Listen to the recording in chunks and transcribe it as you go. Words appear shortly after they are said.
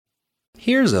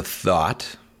Here's a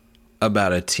thought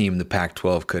about a team the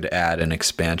Pac-12 could add an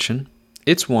expansion.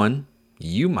 It's one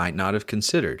you might not have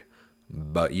considered,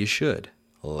 but you should.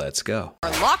 Let's go.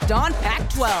 Locked On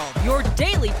Pac-12, your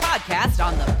daily podcast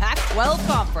on the Pac-12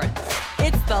 Conference.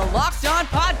 It's the Locked On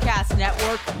Podcast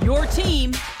Network, your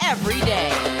team every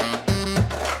day.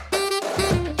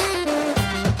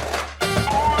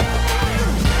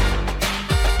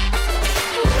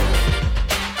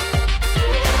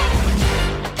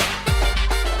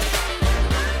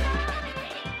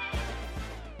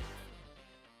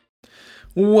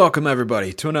 Welcome,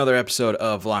 everybody, to another episode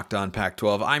of Locked On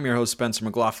Pac-12. I'm your host, Spencer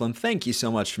McLaughlin. Thank you so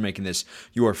much for making this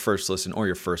your first listen or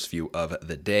your first view of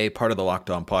the day. Part of the Locked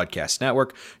On Podcast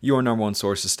Network, your number one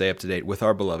source to stay up to date with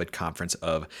our beloved Conference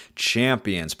of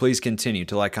Champions. Please continue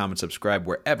to like, comment, subscribe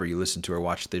wherever you listen to or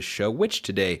watch this show, which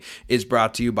today is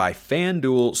brought to you by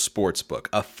FanDuel Sportsbook,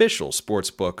 official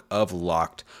sportsbook of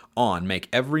Locked On. Make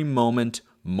every moment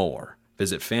more.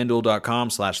 Visit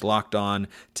FanDuel.com/LockedOn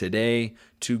today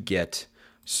to get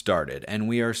started. And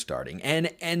we are starting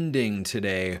and ending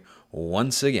today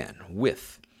once again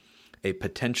with a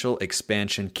potential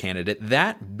expansion candidate,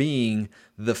 that being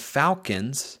the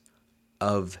Falcons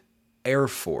of Air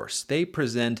Force. They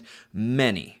present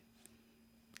many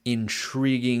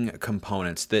intriguing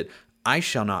components that I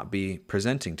shall not be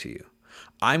presenting to you.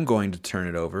 I'm going to turn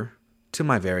it over to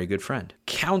my very good friend,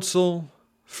 counsel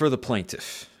for the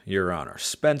plaintiff, Your Honor,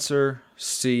 Spencer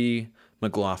C.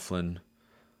 McLaughlin,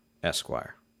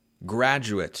 Esquire,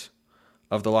 graduate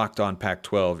of the Locked On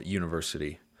Pac-12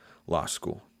 University Law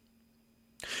School.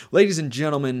 Ladies and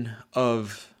gentlemen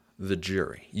of the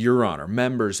jury, Your Honor,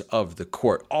 members of the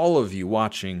court, all of you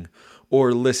watching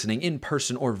or listening in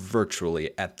person or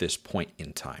virtually at this point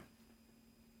in time.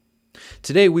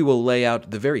 Today we will lay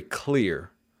out the very clear,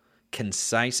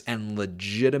 concise, and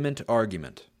legitimate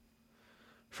argument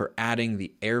for adding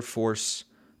the Air Force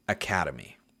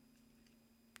Academy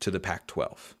to the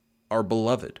Pac-12. Our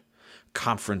beloved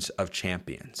Conference of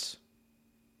Champions.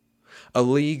 A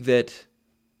league that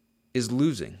is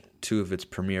losing two of its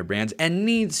premier brands and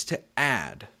needs to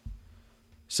add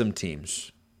some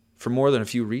teams for more than a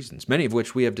few reasons, many of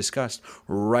which we have discussed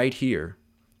right here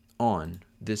on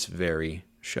this very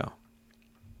show.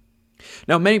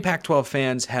 Now, many Pac-12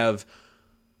 fans have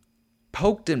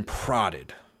poked and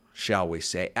prodded, shall we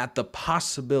say, at the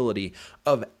possibility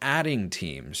of adding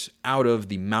teams out of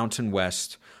the Mountain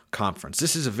West Conference.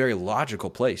 This is a very logical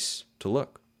place to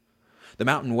look. The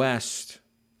Mountain West,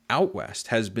 out west,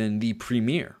 has been the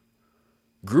premier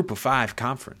Group of Five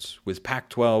conference, with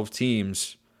Pac-12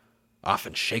 teams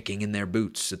often shaking in their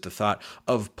boots at the thought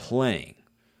of playing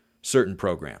certain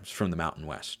programs from the Mountain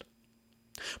West.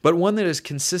 But one that is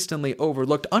consistently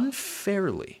overlooked,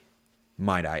 unfairly,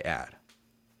 might I add.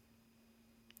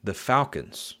 The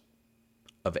Falcons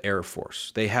of Air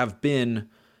Force. They have been,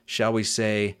 shall we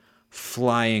say,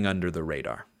 flying under the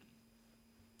radar.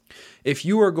 If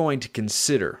you are going to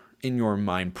consider in your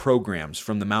mind programs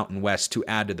from the Mountain West to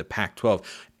add to the Pac-12,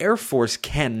 Air Force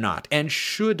cannot and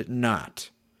should not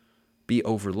be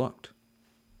overlooked.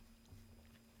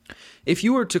 If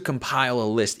you were to compile a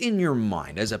list in your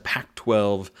mind as a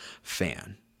Pac-12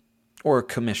 fan, or a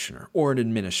commissioner, or an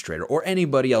administrator, or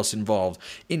anybody else involved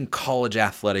in college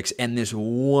athletics and this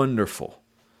wonderful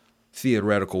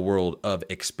theoretical world of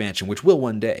expansion, which will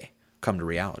one day come to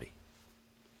reality.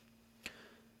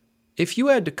 If you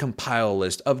had to compile a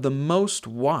list of the most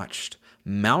watched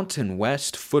Mountain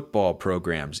West football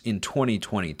programs in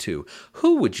 2022,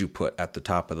 who would you put at the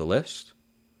top of the list?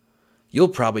 You'll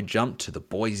probably jump to the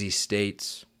Boise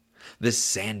States, the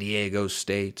San Diego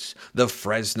States, the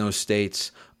Fresno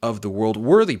States of the world.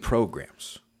 Worthy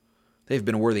programs. They've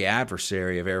been a worthy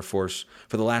adversary of Air Force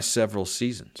for the last several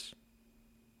seasons.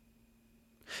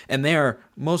 And they are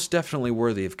most definitely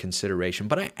worthy of consideration.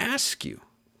 But I ask you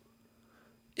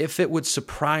if it would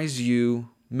surprise you,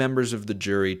 members of the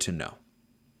jury, to know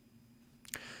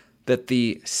that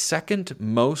the second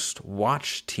most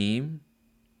watched team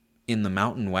in the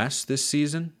Mountain West this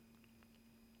season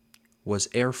was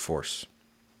Air Force.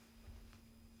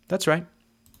 That's right.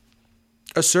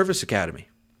 A service academy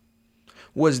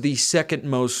was the second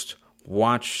most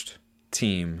watched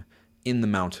team in the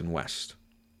Mountain West,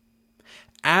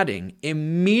 adding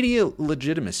immediate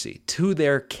legitimacy to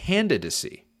their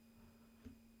candidacy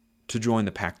to join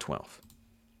the Pac-12.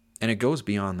 And it goes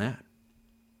beyond that.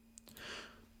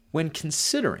 When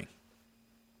considering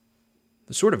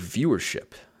the sort of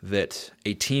viewership that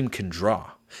a team can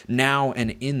draw now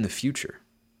and in the future,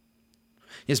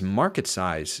 yes, market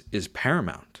size is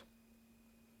paramount.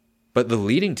 But the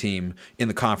leading team in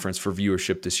the conference for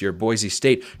viewership this year, Boise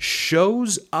State,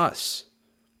 shows us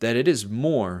that it is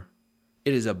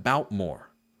about more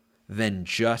than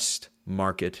just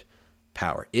market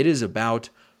power. It is about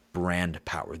brand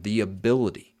power, the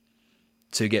ability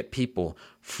to get people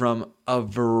from a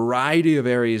variety of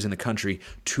areas in the country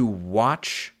to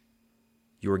watch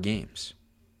your games.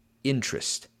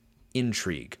 Interest,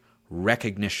 intrigue,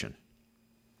 recognition.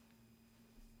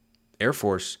 Air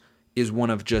Force is one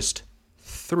of just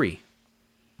 3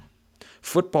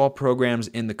 football programs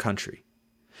in the country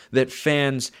that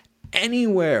fans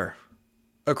anywhere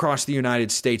across the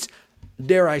United States,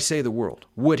 dare I say the world,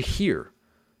 would hear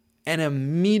and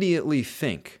immediately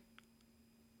think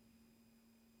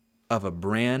of a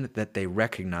brand that they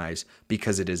recognize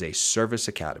because it is a service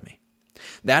academy.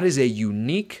 That is a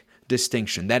unique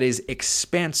distinction. That is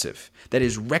expansive. That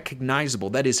is recognizable.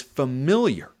 That is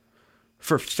familiar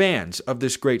for fans of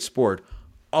this great sport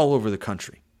all over the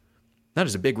country. That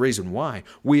is a big reason why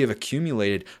we have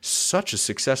accumulated such a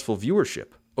successful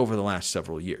viewership over the last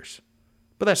several years.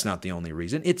 But that's not the only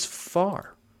reason. It's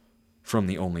far from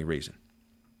the only reason.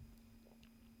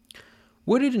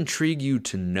 Would it intrigue you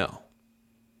to know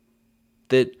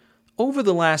that over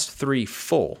the last 3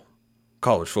 full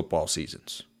college football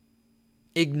seasons,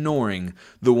 ignoring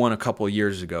the one a couple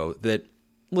years ago that,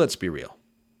 let's be real,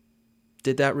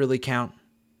 did that really count?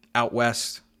 Out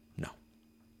west? No,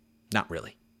 not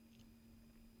really.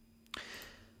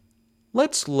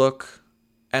 Let's look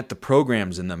at the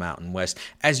programs in the Mountain West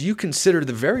as you consider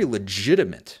the very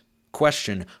legitimate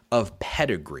question of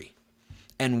pedigree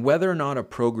and whether or not a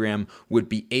program would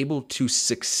be able to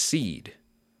succeed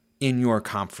in your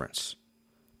conference,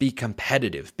 be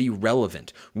competitive, be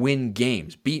relevant, win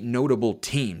games, beat notable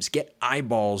teams, get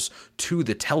eyeballs to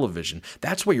the television.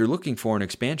 That's what you're looking for in an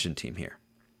expansion team here.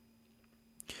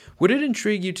 Would it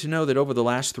intrigue you to know that over the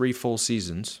last 3 full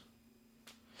seasons,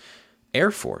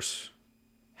 Air Force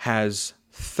has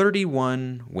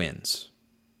 31 wins?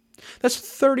 That's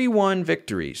 31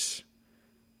 victories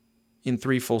in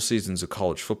 3 full seasons of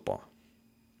college football.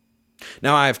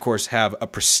 Now, I, of course, have a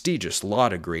prestigious law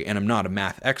degree and I'm not a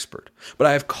math expert, but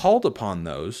I have called upon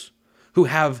those who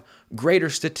have greater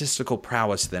statistical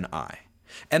prowess than I,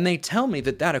 and they tell me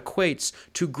that that equates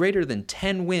to greater than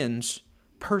 10 wins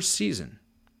per season.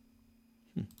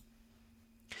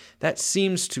 That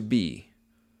seems to be,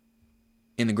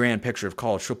 in the grand picture of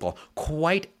college football,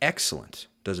 quite excellent,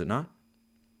 does it not?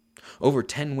 Over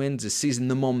 10 wins this season,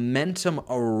 the momentum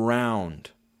around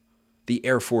the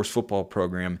Air Force football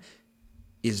program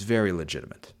is very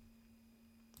legitimate.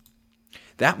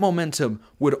 That momentum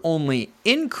would only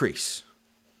increase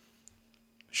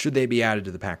should they be added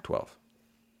to the Pac-12.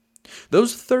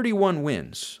 Those 31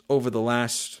 wins over the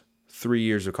last 3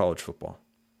 years of college football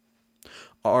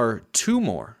are 2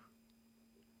 more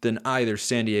than either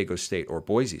San Diego State or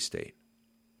Boise State,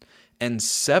 and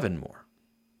 7 more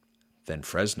than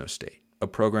Fresno State, a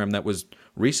program that was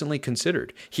recently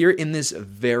considered here in this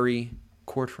very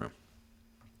courtroom.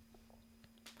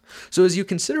 So as you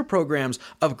consider programs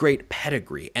of great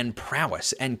pedigree and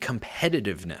prowess and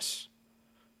competitiveness,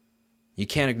 you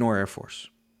can't ignore Air Force.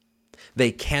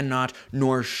 They cannot,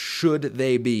 nor should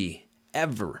they be,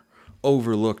 ever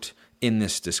overlooked in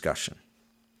this discussion.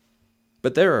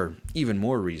 But there are even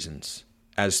more reasons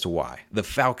as to why the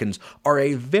Falcons are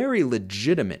a very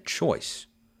legitimate choice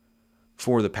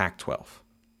for the Pac-12.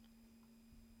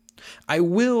 I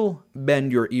will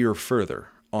bend your ear further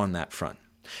on that front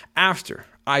after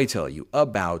I tell you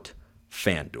about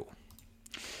FanDuel.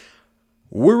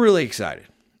 We're really excited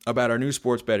about our new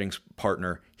sports betting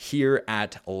partner here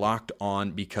at Locked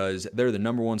On because they're the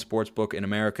number 1 sports book in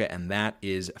America, and that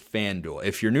is FanDuel.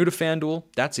 If you're new to FanDuel,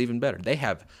 that's even better. They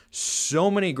have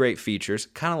so many great features,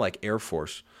 kind of like Air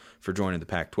Force for joining the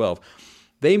Pac-12.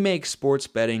 They make sports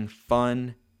betting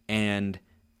fun and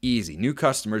easy. New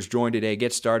customers join today.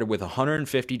 Get started with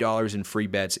 $150 in free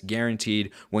bets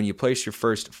guaranteed when you place your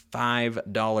first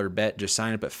 $5 bet. Just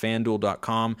sign up at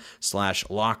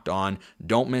FanDuel.com/lockedon.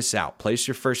 Don't miss out. Place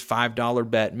your first $5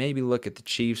 bet. Maybe look at the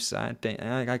Chiefs. I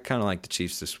kind of like the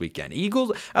Chiefs this weekend.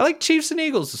 Eagles. I like Chiefs and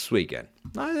Eagles this weekend.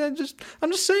 I'm just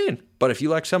saying. But if you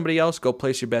like somebody else, go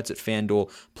place your bets at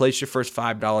FanDuel. Place your first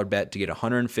 $5 bet to get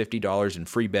 $150 in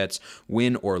free bets.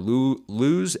 Win or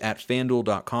lose at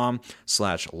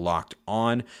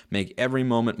FanDuel.com/lockedon. Make every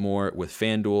moment more with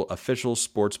FanDuel, official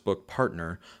sportsbook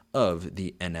partner of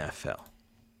the NFL.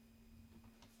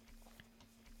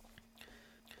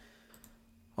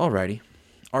 Alrighty,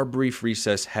 our brief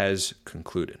recess has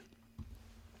concluded.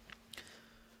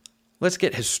 Let's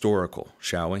get historical,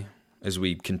 shall we, as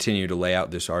we continue to lay out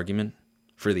this argument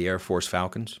for the Air Force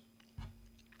Falcons?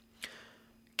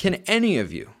 Can any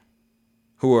of you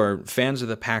who are fans of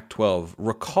the Pac-12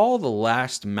 recall the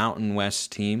last Mountain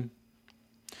West team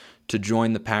to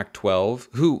join the Pac-12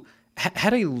 who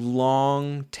had a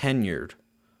long tenured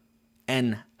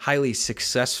and highly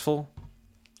successful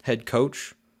head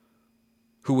coach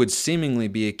who would seemingly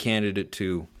be a candidate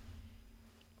to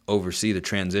oversee the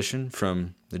transition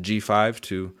from the G5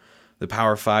 to the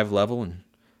Power 5 level and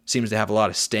seems to have a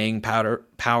lot of staying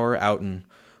power out in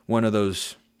one of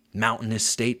those mountainous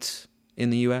states in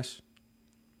the U.S.?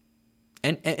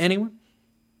 And anyone?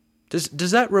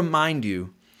 Does that remind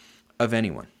you of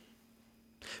anyone?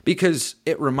 Because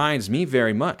it reminds me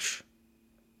very much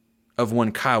of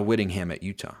one Kyle Whittingham at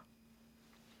Utah,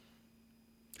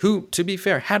 who, to be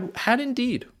fair, had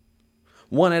indeed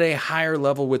won at a higher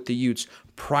level with the Utes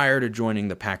prior to joining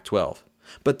the Pac-12.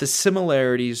 But the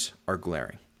similarities are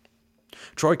glaring.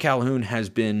 Troy Calhoun has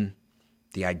been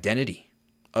the identity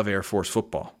of Air Force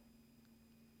football.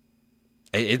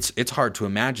 It's hard to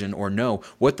imagine or know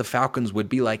what the Falcons would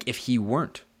be like if he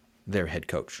weren't their head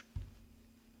coach.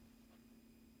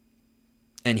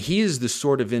 And he is the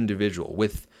sort of individual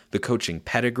with the coaching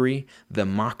pedigree, the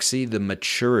moxie, the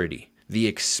maturity, the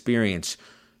experience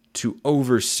to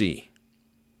oversee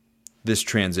this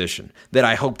transition that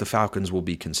I hope the Falcons will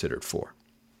be considered for.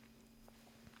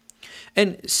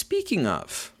 And speaking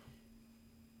of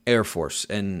Air Force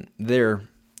and their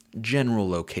general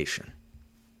location,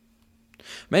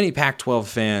 many Pac-12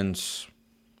 fans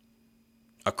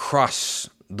across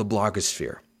the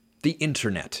blogosphere, the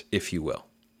internet, if you will,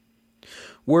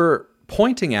 were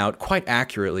pointing out, quite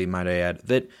accurately, might I add,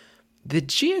 that the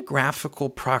geographical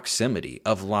proximity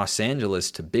of Los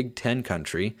Angeles to Big Ten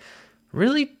country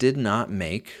really did not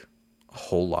make a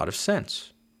whole lot of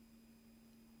sense.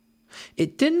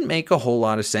 It didn't make a whole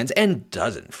lot of sense, and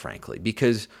doesn't, frankly,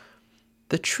 because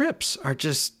the trips are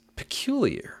just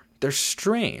peculiar. They're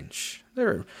strange. There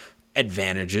are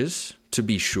advantages, to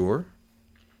be sure.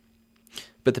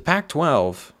 But the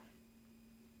Pac-12,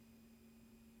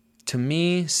 to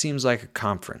me, seems like a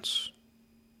conference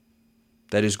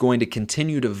that is going to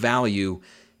continue to value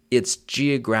its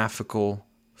geographical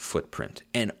footprint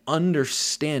and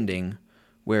understanding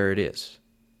where it is.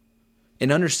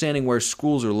 And understanding where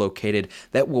schools are located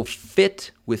that will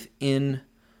fit within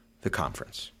the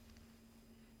conference.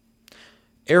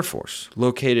 Air Force,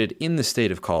 located in the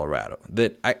state of Colorado,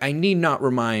 that I need not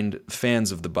remind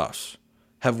fans of the Buffs,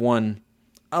 have won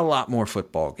a lot more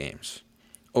football games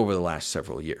over the last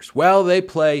several years. Well, they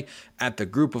play at the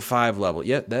Group of 5 level.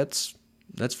 Yeah, that's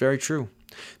very true.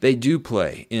 They do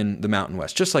play in the Mountain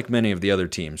West, just like many of the other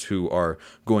teams who are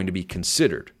going to be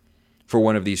considered for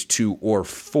one of these 2 or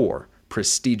 4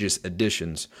 prestigious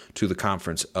additions to the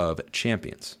Conference of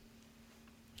Champions.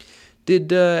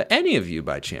 Did any of you,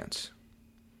 by chance,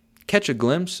 catch a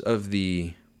glimpse of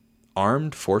the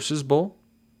Armed Forces Bowl?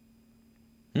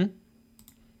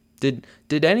 Did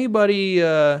anybody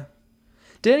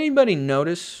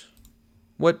notice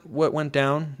what went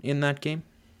down in that game?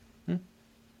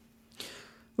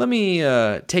 Let me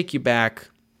take you back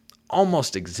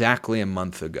almost exactly a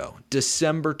month ago,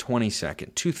 December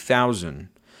 22nd,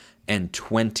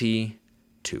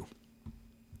 2022.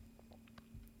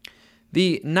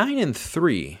 The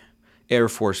 9-3 Air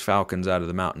Force Falcons out of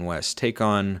the Mountain West take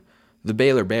on the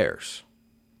Baylor Bears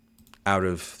out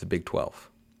of the Big 12.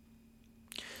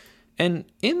 And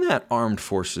in that Armed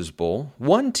Forces Bowl,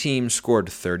 one team scored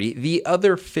 30, the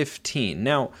other 15.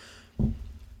 Now,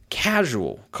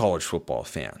 casual college football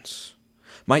fans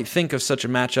might think of such a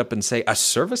matchup and say, a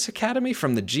service academy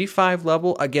from the G5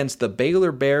 level against the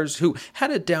Baylor Bears, who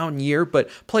had a down year but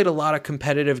played a lot of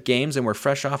competitive games and were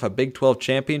fresh off a Big 12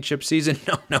 championship season?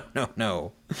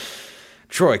 No.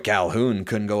 Troy Calhoun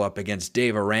couldn't go up against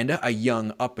Dave Aranda, a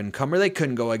young up-and-comer. They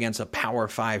couldn't go against a Power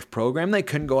 5 program. They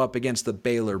couldn't go up against the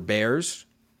Baylor Bears.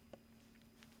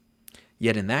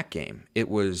 Yet in that game, it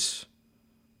was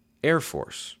Air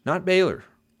Force, not Baylor,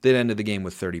 that ended the game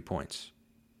with 30 points.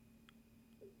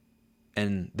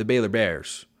 And the Baylor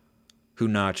Bears, who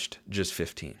notched just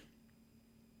 15.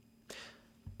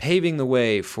 Paving the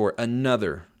way for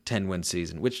another 10-win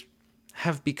season, which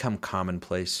have become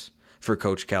commonplace for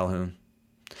Coach Calhoun.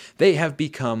 They have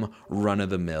become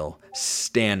run-of-the-mill,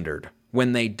 standard.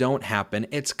 When they don't happen,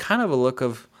 it's kind of a look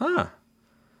of,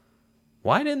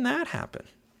 why didn't that happen?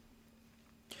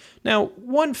 Now,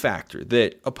 one factor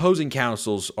that opposing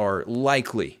counsels are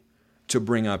likely to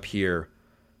bring up here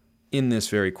in this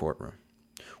very courtroom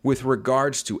with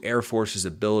regards to Air Force's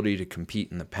ability to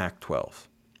compete in the Pac-12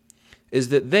 is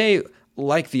that they,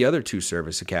 like the other 2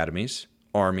 service academies,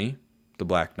 Army, the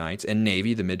Black Knights, and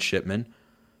Navy, the Midshipmen,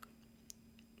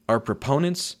 are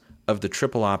proponents of the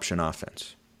triple option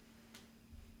offense.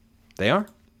 They are.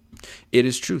 It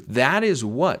is true. That is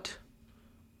what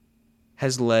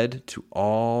has led to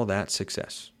all that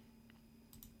success.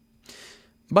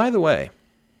 By the way,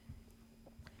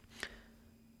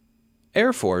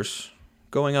 Air Force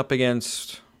going up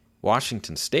against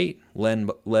Washington State,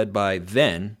 led by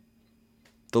then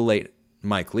the late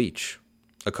Mike Leach,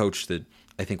 a coach that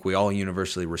I think we all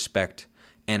universally respect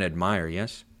and admire,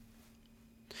 yes?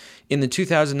 In the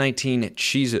 2019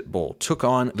 Cheez-It Bowl, took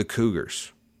on the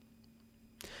Cougars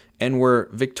and were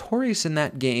victorious in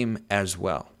that game as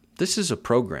well. This is a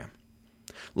program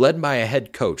led by a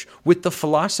head coach with the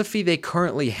philosophy they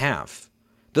currently have,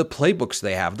 the playbooks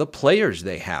they have, the players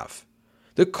they have,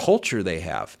 the culture they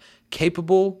have,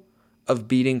 capable of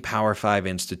beating Power 5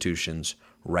 institutions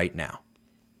right now.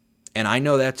 And I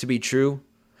know that to be true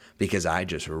because I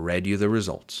just read you the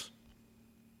results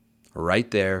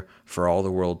right there for all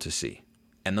the world to see.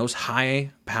 And those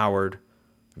high-powered,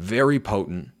 very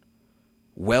potent,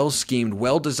 well-schemed,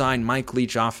 well-designed Mike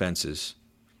Leach offenses,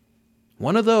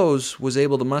 one of those was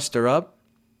able to muster up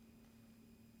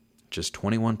just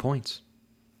 21 points.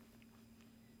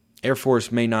 Air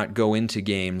Force may not go into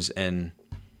games and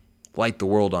light the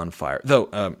world on fire.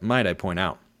 Though, might I point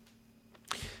out,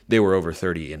 they were over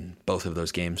 30 in both of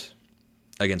those games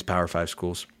against Power 5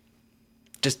 schools.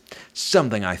 Just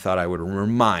something I thought I would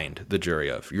remind the jury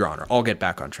of, Your Honor. I'll get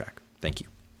back on track. Thank you.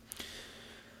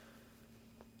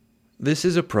 This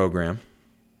is a program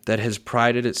that has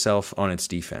prided itself on its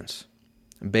defense.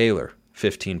 Baylor,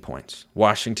 15 points.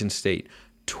 Washington State,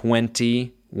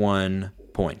 21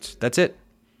 points. That's it.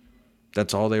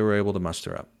 That's all they were able to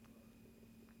muster up.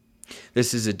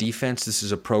 This is a defense, this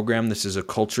is a program, this is a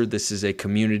culture, this is a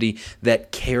community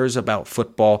that cares about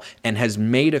football and has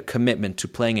made a commitment to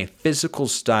playing a physical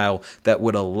style that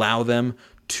would allow them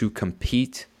to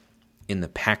compete in the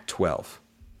Pac-12.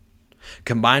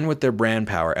 Combined with their brand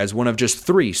power as one of just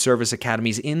 3 service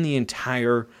academies in the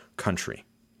entire country,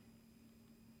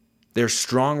 their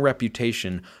strong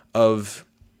reputation of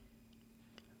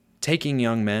taking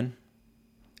young men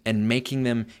and making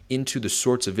them into the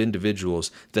sorts of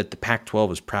individuals that the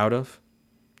Pac-12 is proud of,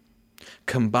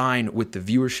 combined with the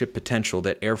viewership potential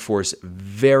that Air Force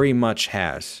very much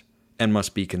has and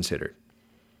must be considered,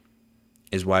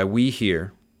 is why we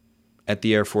here at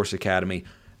the Air Force Academy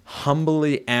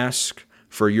humbly ask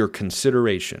for your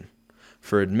consideration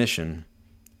for admission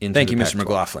into Thank the you, Mr. Pac-12.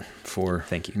 McLaughlin, for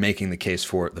Making the case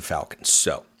for the Falcons.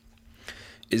 So,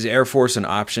 is Air Force an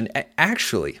option?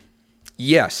 Actually,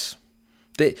 yes.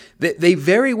 They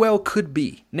very well could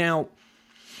be. Now,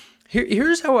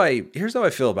 here's how I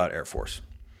feel about Air Force.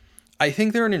 I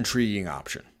think they're an intriguing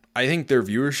option. I think their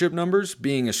viewership numbers,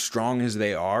 being as strong as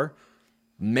they are,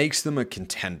 makes them a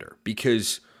contender.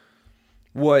 Because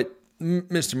what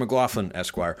Mr. McLaughlin,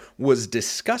 Esquire, was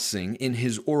discussing in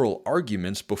his oral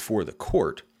arguments before the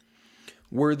court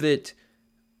were that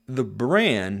the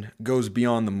brand goes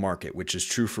beyond the market, which is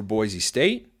true for Boise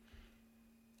State,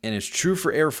 and it's true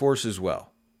for Air Force as well.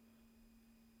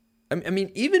 I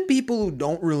mean, even people who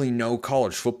don't really know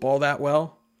college football that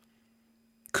well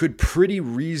could pretty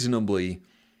reasonably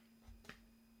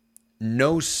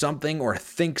know something or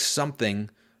think something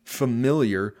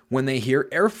familiar when they hear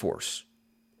Air Force.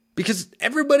 Because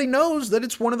everybody knows that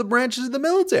it's one of the branches of the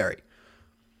military.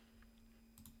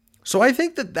 So I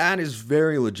think that is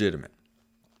very legitimate.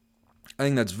 I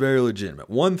think that's very legitimate.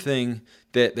 One thing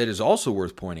that is also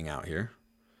worth pointing out here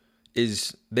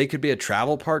is they could be a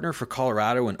travel partner for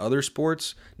Colorado and other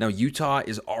sports. Now, Utah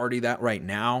is already that right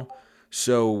now,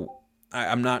 so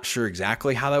I'm not sure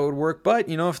exactly how that would work. But,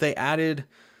 if they added,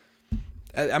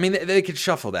 I mean, they could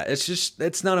shuffle that.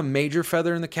 It's not a major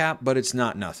feather in the cap, but it's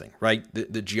not nothing, right?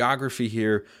 The geography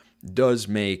here does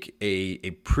make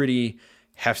a pretty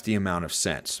hefty amount of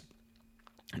sense.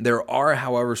 There are,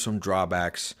 however, some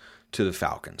drawbacks to the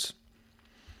Falcons.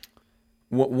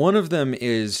 One of them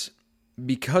is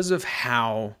because of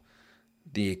how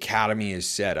the academy is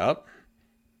set up,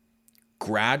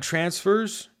 grad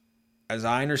transfers, as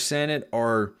I understand it,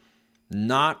 are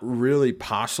not really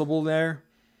possible there.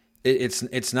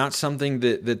 It's not something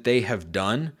that they have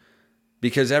done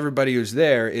because everybody who's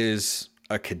there is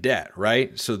a cadet,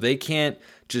 right? So they can't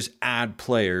just add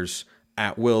players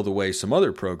at will the way some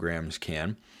other programs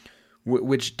can,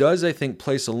 which does, I think,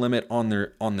 place a limit on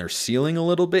their ceiling a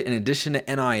little bit, in addition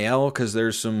to NIL, because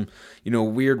there's some,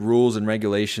 weird rules and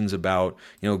regulations about,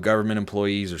 government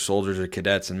employees or soldiers or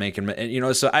cadets and making,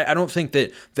 so I don't think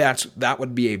that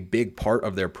would be a big part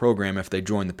of their program if they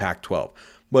joined the Pac-12.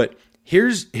 But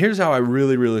here's how I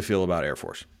really, really feel about Air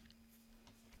Force.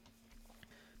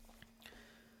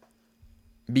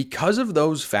 Because of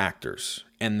those factors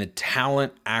and the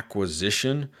talent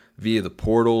acquisition via the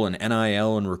portal and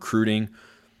NIL and recruiting,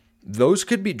 those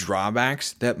could be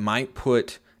drawbacks that might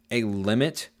put a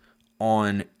limit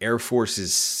on Air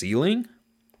Force's ceiling.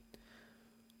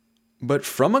 But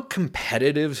from a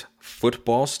competitive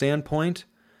football standpoint,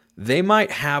 they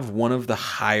might have one of the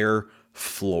higher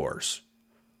floors.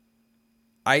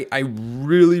 I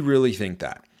really, really think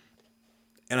that.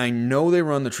 And I know they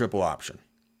run the triple option.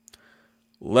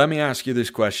 Let me ask you this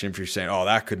question if you're saying, oh,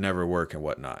 that could never work and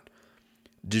whatnot.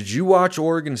 Did you watch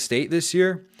Oregon State this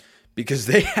year? Because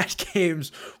they had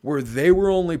games where they were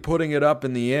only putting it up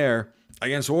in the air.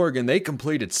 Against Oregon, they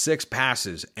completed 6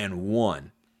 passes and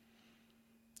won.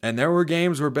 And there were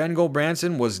games where Ben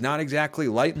Gulbranson was not exactly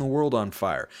lighting the world on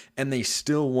fire, and they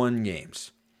still won games.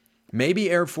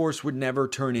 Maybe Air Force would never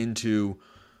turn into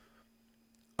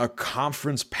a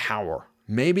conference power.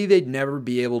 Maybe they'd never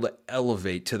be able to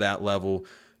elevate to that level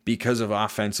because of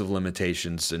offensive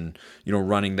limitations and,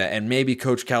 running that. And maybe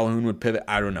Coach Calhoun would pivot.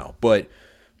 I don't know. But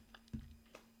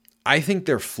I think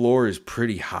their floor is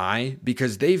pretty high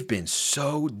because they've been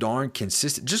so darn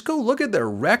consistent. Just go look at their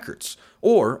records.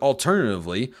 Or,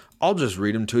 alternatively, I'll just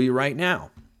read them to you right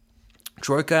now.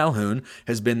 Troy Calhoun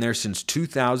has been there since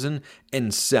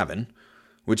 2007,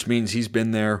 which means he's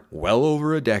been there well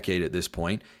over a decade at this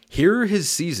point. Here are his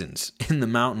seasons in the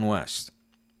Mountain West.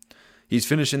 He's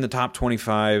finished in the top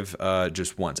 25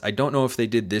 just once. I don't know if they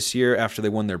did this year after they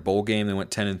won their bowl game. They went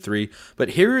 10-3. But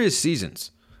here are his seasons.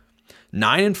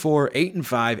 9-4,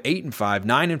 8-5, 8-5,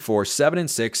 9-4,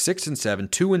 7-6, 6-7,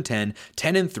 2-10,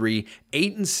 10-3,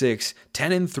 8-6,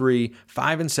 10-3,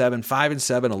 5-7,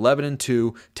 5-7,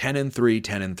 11-2, 10-3,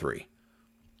 10-3.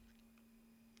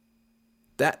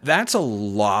 That's a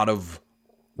lot of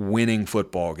winning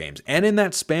football games. And in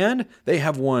that span, they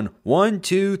have won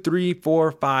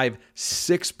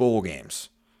 6 bowl games.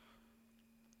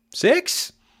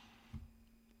 6?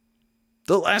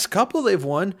 The last couple they've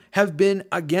won have been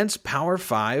against Power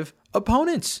 5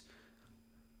 opponents.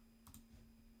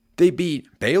 They beat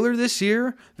Baylor this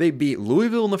year. They beat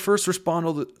Louisville in the first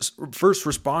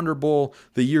responder bowl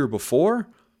the year before.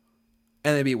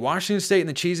 And they beat Washington State in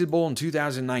the Cheez-It Bowl in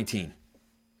 2019.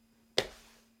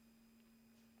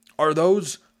 Are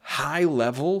those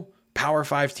high-level Power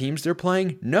 5 teams they're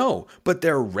playing? No, but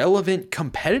they're relevant,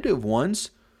 competitive ones.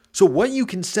 So what you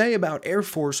can say about Air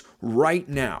Force right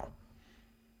now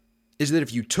is that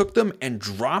if you took them and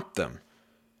dropped them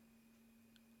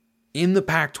in the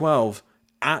Pac-12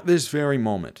 at this very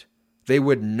moment, they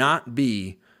would not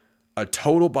be a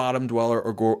total bottom dweller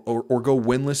or go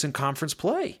winless in conference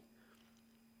play.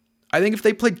 I think if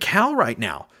they played Cal right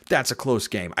now, that's a close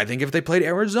game. I think if they played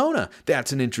Arizona,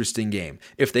 that's an interesting game.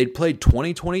 If they'd played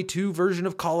 2022 version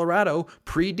of Colorado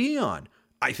pre-Deion,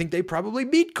 I think they probably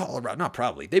beat Colorado. Not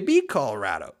probably. They beat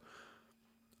Colorado.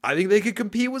 I think they could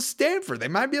compete with Stanford. They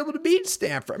might be able to beat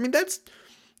Stanford. I mean, that's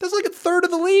like a third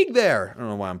of the league there. I don't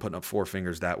know why I'm putting up 4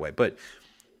 fingers that way, but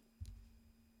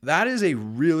that is a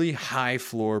really high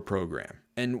floor program.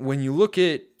 And when you look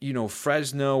at,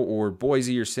 Fresno or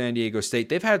Boise or San Diego State,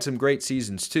 they've had some great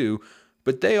seasons too,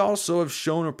 but they also have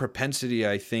shown a propensity,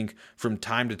 I think, from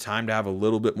time to time to have a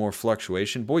little bit more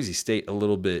fluctuation. Boise State a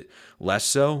little bit less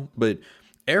so, but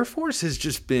Air Force has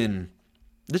just been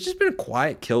a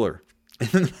quiet killer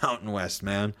in the Mountain West,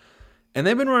 man. And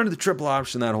they've been running the triple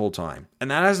option that whole time. And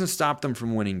that hasn't stopped them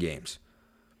from winning games.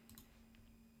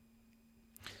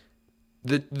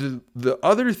 The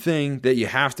other thing that you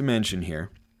have to mention here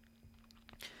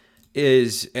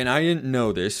is, and I didn't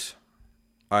know this,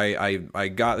 I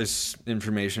got this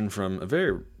information from a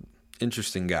very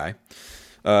interesting guy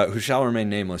who shall remain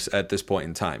nameless at this point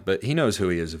in time, but he knows who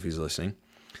he is if he's listening.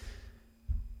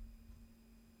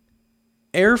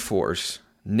 Air Force,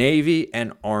 Navy,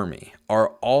 and Army are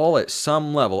all at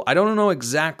some level. I don't know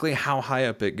exactly how high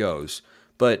up it goes,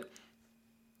 but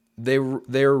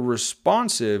they're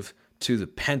responsive to the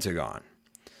Pentagon.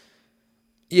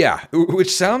 Yeah,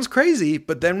 which sounds crazy,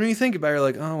 but then when you think about it, you're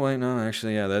like, oh, wait, no,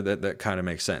 actually, yeah, that kind of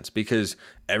makes sense because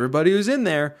everybody who's in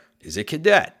there is a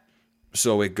cadet.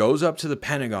 So it goes up to the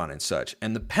Pentagon and such.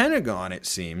 And the Pentagon, it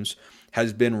seems,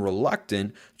 has been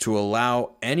reluctant to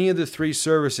allow any of the 3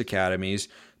 service academies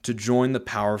to join the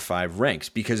Power 5 ranks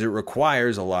because it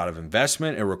requires a lot of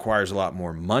investment, it requires a lot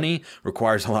more money,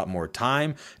 requires a lot more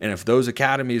time, and if those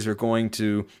academies are going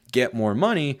to get more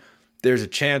money, there's a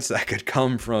chance that could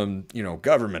come from,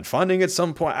 government funding at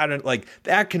some point.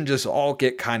 That can just all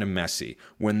get kind of messy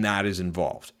when that is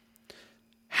involved.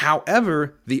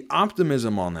 However, the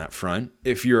optimism on that front,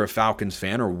 if you're a Falcons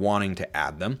fan or wanting to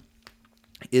add them,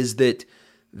 is that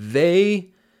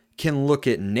they can look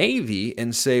at Navy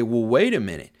and say, well, wait a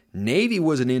minute. Navy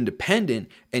was an independent,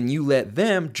 and you let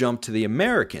them jump to the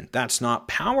American. That's not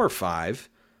Power 5,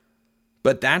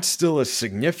 but that's still a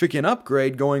significant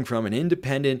upgrade going from an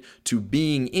independent to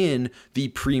being in the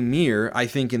premier, I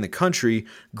think in the country,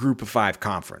 Group of 5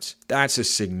 conference. That's a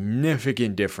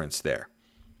significant difference there.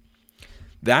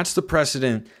 That's the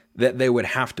precedent that they would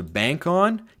have to bank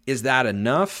on. Is that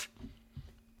enough?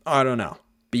 I don't know,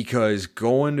 because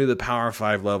going to the Power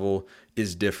 5 level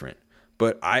is different.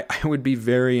 But I would be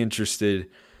very interested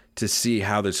to see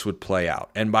how this would play out.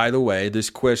 And by the way,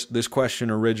 this question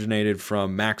originated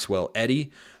from Maxwell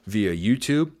Eddy via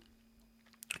YouTube.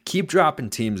 Keep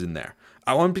dropping teams in there.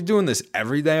 I won't be doing this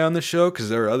every day on the show because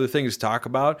there are other things to talk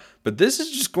about, but this is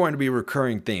just going to be a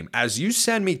recurring theme. As you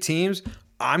send me teams,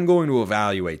 I'm going to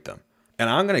evaluate them.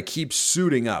 And I'm going to keep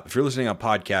suiting up. If you're listening on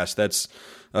podcast, that's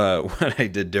what I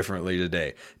did differently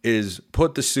today, is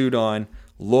put the suit on,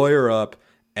 lawyer up,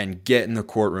 and get in the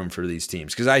courtroom for these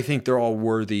teams, because I think they're all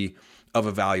worthy of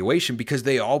evaluation because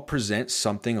they all present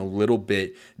something a little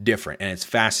bit different, and it's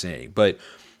fascinating. But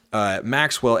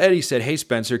Maxwell Eddy said, hey,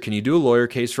 Spencer, can you do a lawyer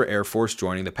case for Air Force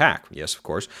joining the Pac? Yes, of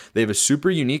course. They have a super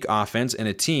unique offense and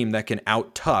a team that can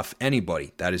out-tough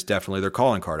anybody. That is definitely their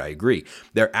calling card. I agree.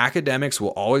 Their academics will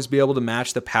always be able to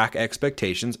match the Pac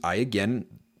expectations. I, again,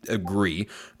 agree.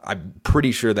 I'm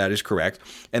pretty sure that is correct.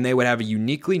 And they would have a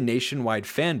uniquely nationwide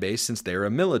fan base since they're a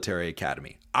military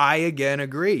academy. I again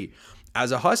agree.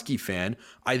 As a Husky fan,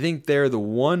 I think they're the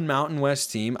one Mountain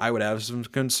West team I would have some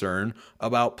concern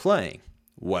about playing.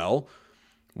 Well,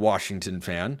 Washington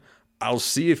fan, I'll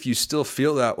see if you still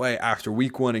feel that way after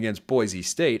week 1 against Boise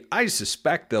State. I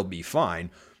suspect they'll be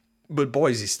fine, but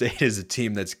Boise State is a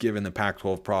team that's given the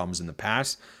Pac-12 problems in the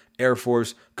past. Air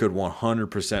Force could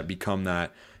 100% become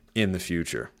that in the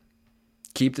future.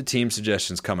 Keep the team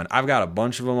suggestions coming. I've got a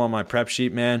bunch of them on my prep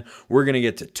sheet, man. We're going to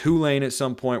get to Tulane at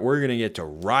some point. We're going to get to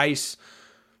Rice.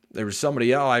 There was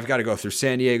somebody else. I've got to go through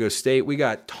San Diego State. We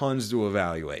got tons to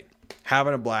evaluate.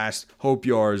 Having a blast. Hope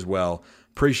you are as well.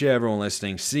 Appreciate everyone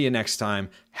listening. See you next time.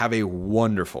 Have a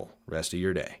wonderful rest of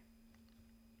your day.